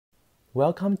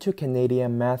Welcome to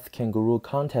Canadian Math Kangaroo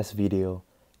contest video.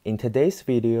 In today's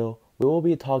video, we will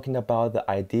be talking about the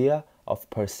idea of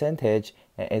percentage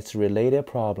and its related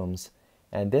problems.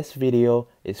 And this video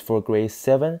is for grade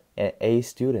 7 and 8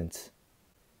 students.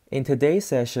 In today's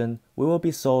session, we will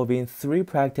be solving 3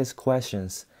 practice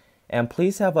questions. And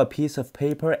please have a piece of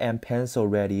paper and pencil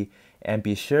ready, and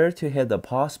be sure to hit the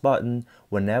pause button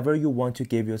whenever you want to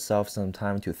give yourself some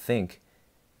time to think.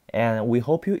 And we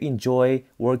hope you enjoy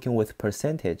working with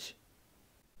percentage.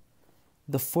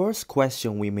 The first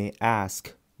question we may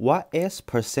ask, what is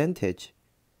percentage?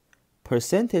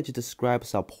 Percentage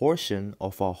describes a portion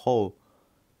of a whole,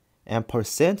 and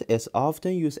percent is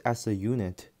often used as a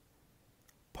unit.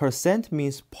 Percent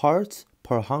means parts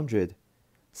per hundred.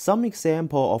 Some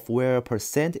examples of where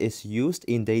percent is used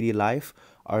in daily life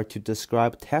are to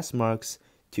describe test marks,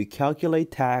 to calculate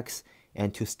tax,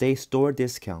 and to state store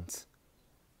discounts.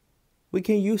 We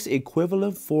can use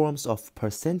equivalent forms of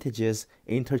percentages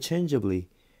interchangeably.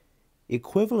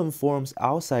 Equivalent forms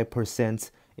outside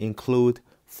percents include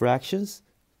fractions,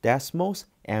 decimals,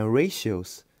 and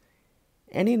ratios.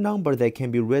 Any number that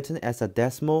can be written as a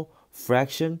decimal,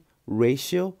 fraction,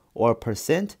 ratio, or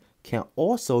percent can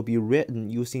also be written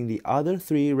using the other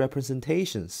 3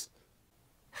 representations.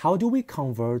 How do we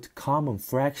convert common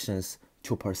fractions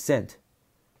to percent?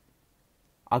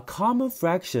 A common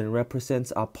fraction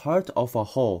represents a part of a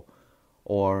whole,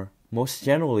 or most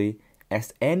generally,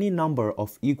 as any number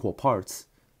of equal parts.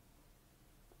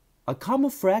 A common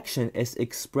fraction is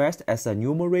expressed as a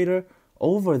numerator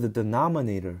over the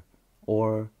denominator,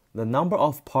 or the number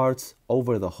of parts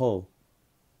over the whole.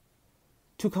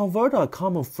 To convert a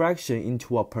common fraction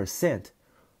into a percent,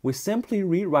 we simply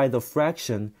rewrite the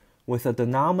fraction with a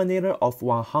denominator of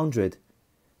 100,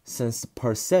 since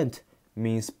percent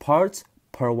means parts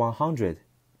per 100.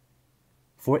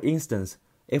 For instance,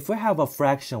 if we have a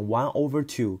fraction 1 over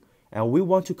 2 and we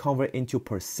want to convert into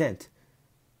percent,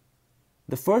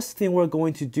 the first thing we're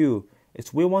going to do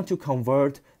is we want to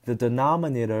convert the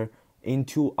denominator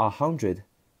into 100.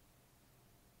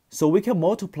 So we can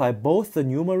multiply both the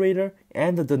numerator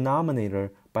and the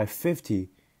denominator by 50.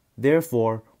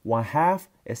 Therefore, 1/2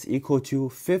 is equal to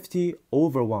 50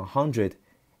 over 100,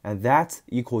 and that's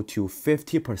equal to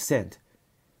 50%.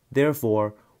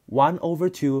 Therefore, 1 over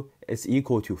 2 is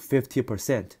equal to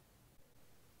 50%.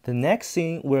 The next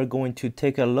thing we're going to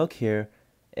take a look here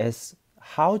is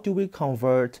how do we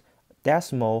convert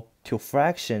decimal to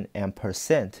fraction and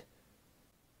percent.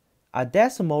 A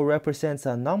decimal represents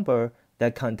a number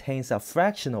that contains a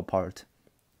fractional part.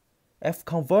 If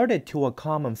converted to a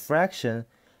common fraction,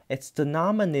 its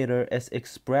denominator is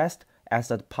expressed as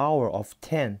the power of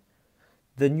 10.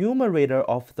 The numerator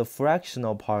of the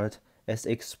fractional part is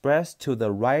expressed to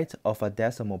the right of a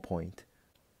decimal point.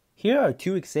 Here are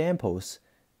 2 examples,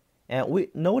 and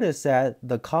we notice that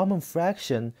the common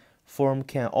fraction form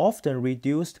can often be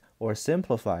reduced or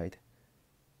simplified.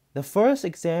 The first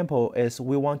example is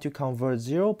we want to convert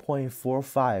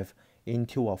 0.45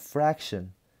 into a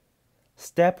fraction.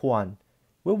 Step 1.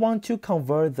 We want to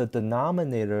convert the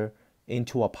denominator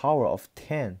into a power of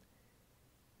 10,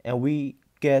 and we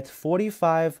get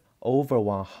 45 over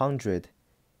 100.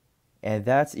 And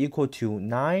that's equal to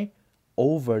 9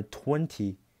 over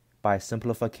 20 by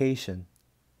simplification.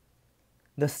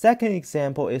 The second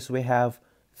example is we have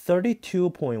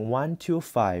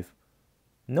 32.125.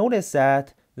 Notice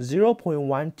that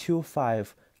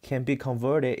 0.125 can be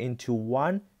converted into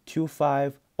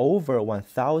 125 over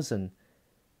 1000.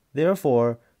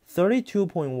 Therefore,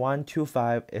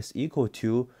 32.125 is equal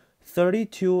to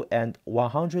 32 and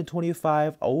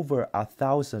 125 over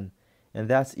 1000. And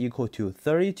that's equal to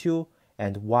 32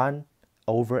 and 1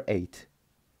 over 8.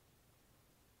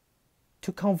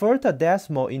 To convert a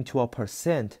decimal into a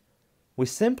percent, we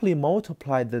simply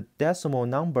multiply the decimal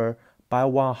number by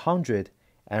 100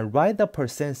 and write the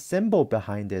percent symbol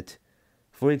behind it.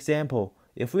 For example,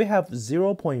 if we have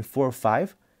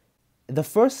 0.45, the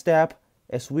first step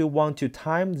is we want to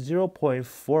times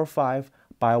 0.45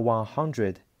 by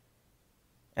 100.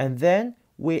 And then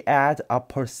we add a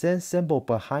percent symbol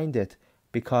behind it,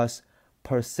 because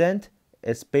percent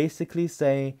is basically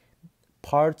saying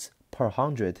parts per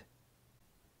 100.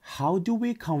 How do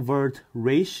we convert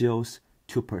ratios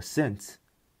to percents?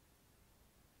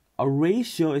 A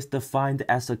ratio is defined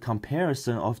as a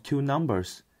comparison of 2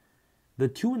 numbers. The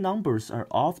 2 numbers are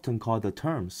often called the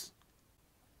terms.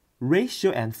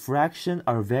 Ratio and fraction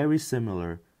are very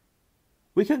similar.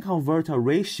 We can convert a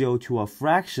ratio to a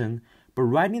fraction by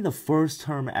writing the first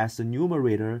term as the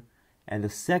numerator and the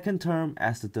second term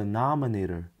as the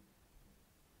denominator.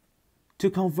 To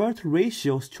convert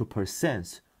ratios to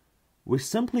percents, we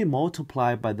simply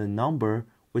multiply by the number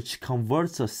which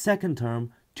converts a second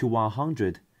term to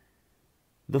 100.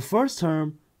 The first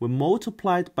term, when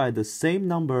multiplied by the same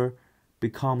number,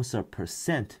 becomes a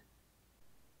percent.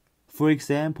 For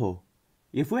example,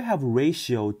 if we have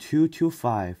ratio 2 to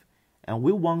 5 and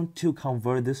we want to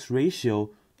convert this ratio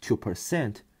to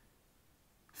percent,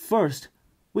 first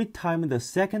we time the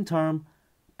second term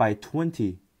by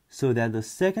 20 so that the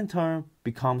second term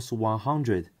becomes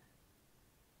 100.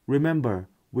 Remember,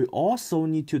 we also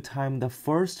need to time the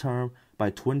first term by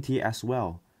 20 as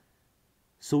well.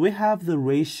 So we have the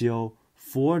ratio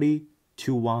 40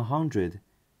 to 100,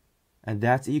 and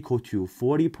that's equal to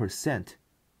 40%.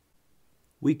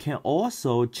 We can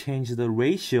also change the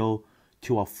ratio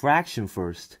to a fraction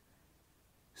first.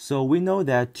 So we know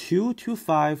that 2 to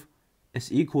 5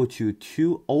 is equal to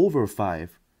 2 over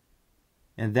 5,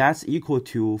 and that's equal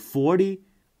to 40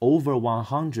 over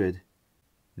 100.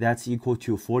 That's equal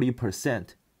to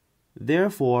 40%.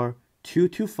 Therefore, 2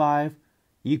 to 5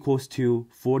 equals to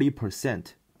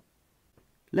 40%.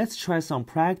 Let's try some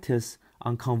practice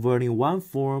on converting one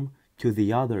form to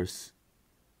the others.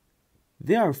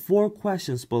 There are 4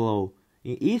 questions below.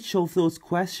 In each of those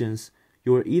questions,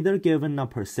 you are either given a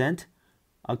percent,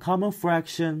 a common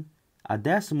fraction, a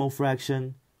decimal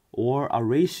fraction, or a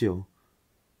ratio.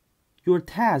 Your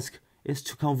task is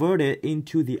to convert it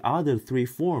into the other 3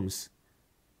 forms.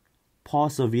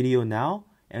 Pause the video now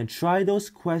and try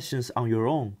those questions on your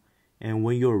own, and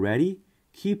when you're ready,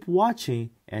 keep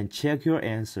watching and check your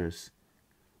answers.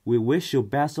 We wish you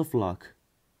best of luck.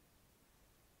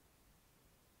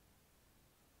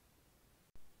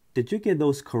 Did you get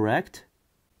those correct?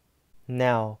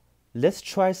 Now, let's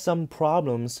try some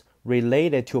problems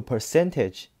related to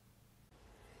percentage.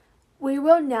 We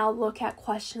will now look at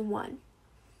question 1.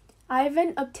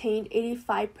 Ivan obtained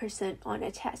 85% on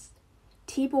a test.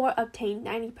 Tibor obtained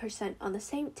 90% on the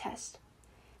same test.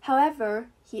 However,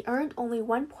 he earned only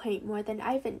 1 point more than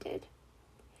Ivan did.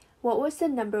 What was the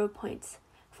number of points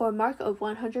for a mark of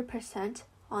 100%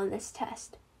 on this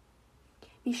test?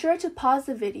 Be sure to pause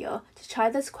the video to try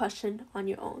this question on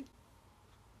your own.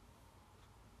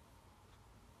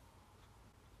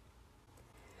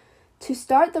 To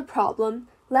start the problem,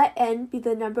 let n be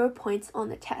the number of points on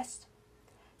the test.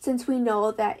 Since we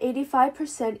know that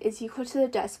 85% is equal to the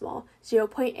decimal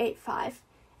 0.85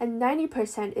 and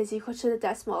 90% is equal to the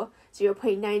decimal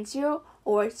 0.90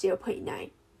 or 0.9,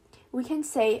 we can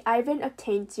say Ivan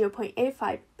obtained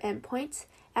 0.85 n points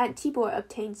and Tibor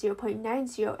obtained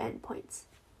 0.90 n points.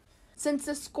 Since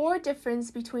the score difference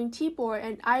between Tibor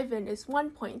and Ivan is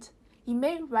 1 point, you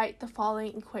may write the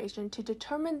following equation to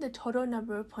determine the total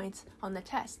number of points on the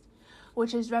test,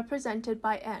 which is represented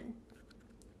by n.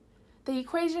 The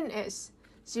equation is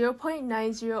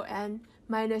 0.90n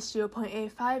minus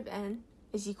 0.85n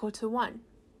is equal to 1.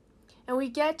 And we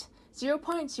get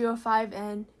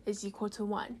 0.05n is equal to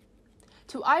 1.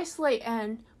 To isolate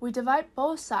n, we divide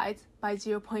both sides by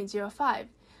 0.05, and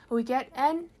we get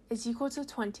n is equal to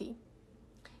 20.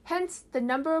 Hence, the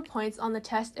number of points on the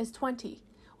test is 20,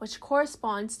 which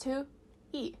corresponds to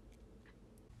E.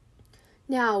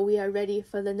 Now we are ready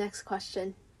for the next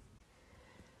question.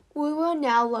 We will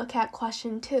now look at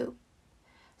question 2.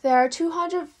 There are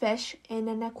 200 fish in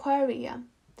an aquarium.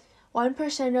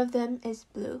 1% of them is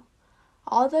blue.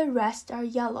 All the rest are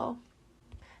yellow.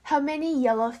 How many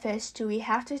yellow fish do we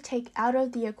have to take out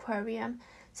of the aquarium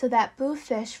so that blue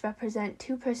fish represent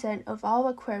 2% of all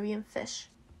aquarium fish?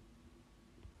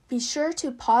 Be sure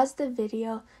to pause the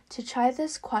video to try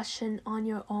this question on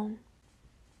your own.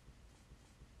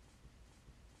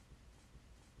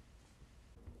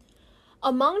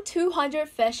 Among 200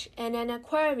 fish in an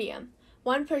aquarium,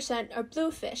 1% are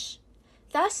blue fish.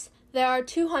 Thus, there are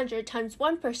 200 times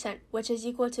 1%, which is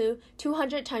equal to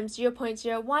 200 times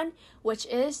 0.01, which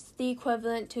is the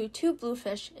equivalent to 2 blue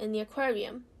fish in the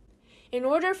aquarium. In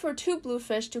order for 2 blue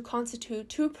fish to constitute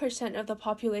 2% of the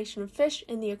population of fish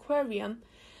in the aquarium,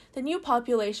 the new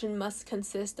population must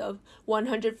consist of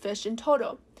 100 fish in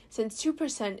total, since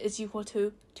 2% is equal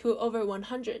to 2 over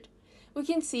 100. We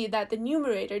can see that the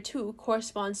numerator 2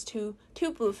 corresponds to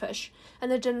 2 blue fish, and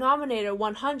the denominator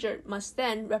 100 must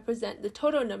then represent the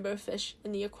total number of fish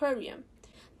in the aquarium.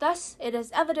 Thus, it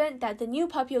is evident that the new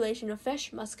population of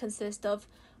fish must consist of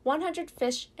 100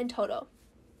 fish in total.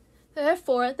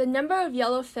 Therefore, the number of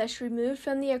yellow fish removed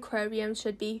from the aquarium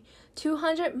should be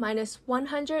 200 minus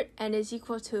 100 and is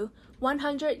equal to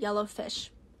 100 yellow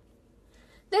fish.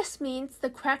 This means the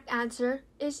correct answer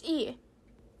is E.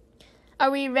 Are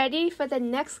we ready for the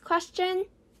next question?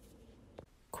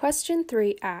 Question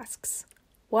 3 asks,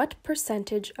 What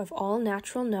percentage of all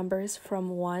natural numbers from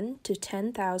 1 to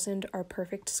 10,000 are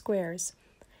perfect squares?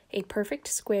 A perfect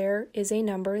square is a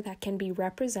number that can be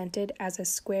represented as a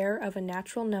square of a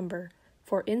natural number.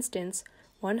 For instance,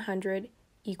 100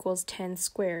 equals 10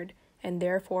 squared, and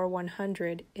therefore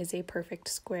 100 is a perfect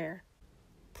square.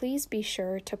 Please be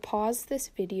sure to pause this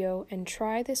video and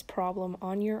try this problem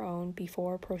on your own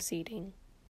before proceeding.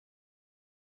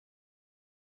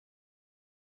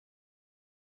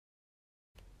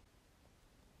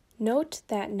 Note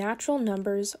that natural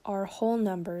numbers are whole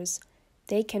numbers.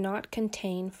 They cannot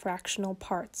contain fractional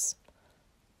parts.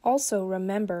 Also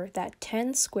remember that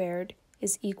 10 squared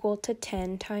is equal to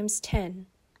 10 times 10.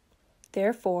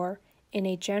 Therefore, in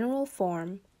a general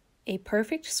form, a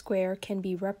perfect square can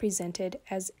be represented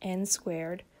as n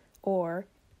squared, or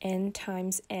n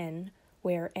times n,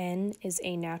 where n is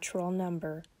a natural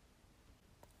number.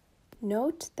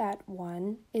 Note that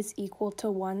 1 is equal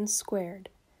to 1 squared,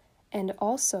 and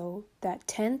also that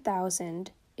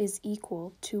 10,000 is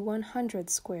equal to 100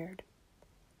 squared.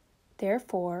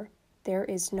 Therefore, there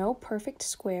is no perfect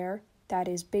square that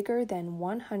is bigger than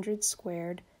 100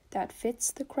 squared that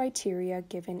fits the criteria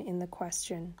given in the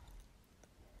question.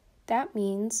 That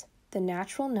means the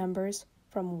natural numbers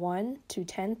from 1 to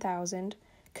 10,000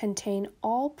 contain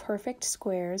all perfect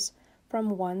squares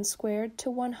from 1 squared to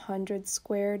 100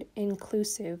 squared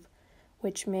inclusive,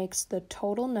 which makes the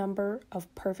total number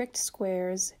of perfect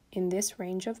squares in this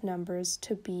range of numbers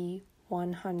to be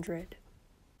 100.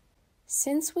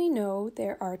 Since we know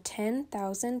there are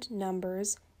 10,000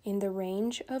 numbers in the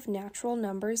range of natural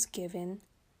numbers given,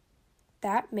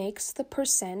 that makes the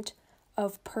percent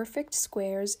of perfect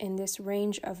squares in this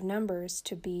range of numbers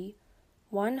to be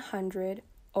 100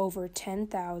 over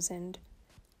 10,000.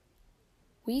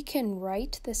 We can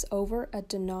write this over a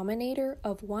denominator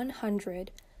of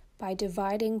 100 by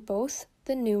dividing both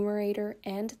the numerator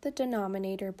and the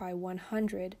denominator by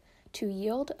 100 to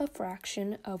yield a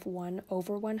fraction of 1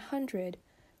 over 100,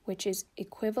 which is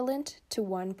equivalent to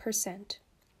 1%.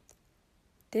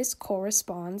 This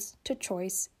corresponds to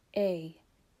choice A.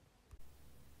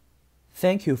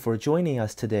 Thank you for joining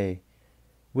us today.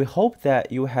 We hope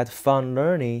that you had fun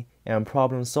learning and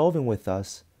problem solving with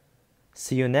us.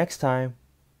 See you next time.